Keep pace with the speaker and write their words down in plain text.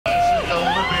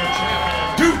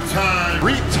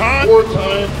3-time,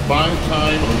 4-time,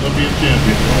 5-time Olympian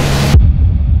champion.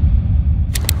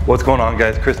 What's going on,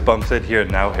 guys? Chris Bumstead here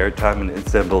at Now Hair Time in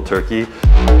Istanbul, Turkey.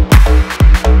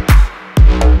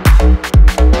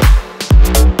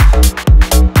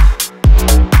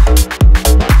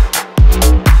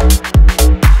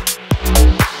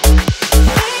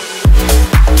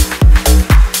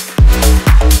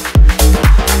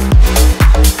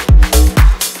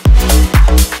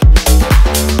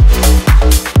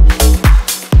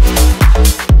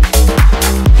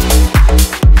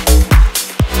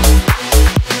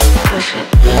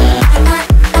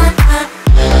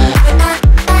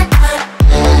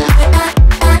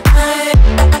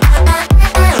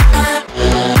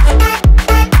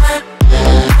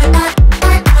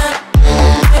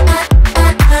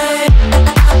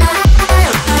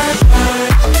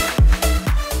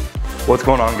 What's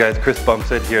going on, guys? Chris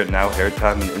Bumstead here at Now Hair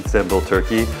Time in Istanbul,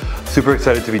 Turkey. Super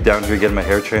excited to be down here getting my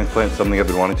hair transplant, something I've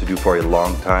been wanting to do for a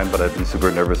long time, but I've been super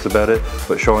nervous about it.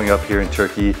 But showing up here in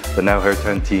Turkey, the Now Hair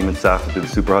Time team and staff have been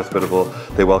super hospitable.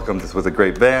 They welcomed us with a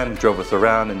great van, drove us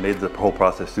around, and made the whole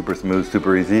process super smooth,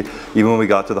 super easy. Even when we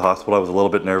got to the hospital, I was a little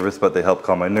bit nervous, but they helped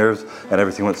calm my nerves, and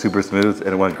everything went super smooth,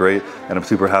 and it went great. And I'm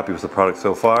super happy with the product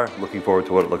so far. Looking forward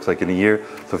to what it looks like in a year.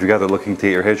 So if you guys are looking to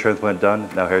get your hair transplant done,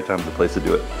 Now Hair Time is the place to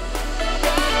do it.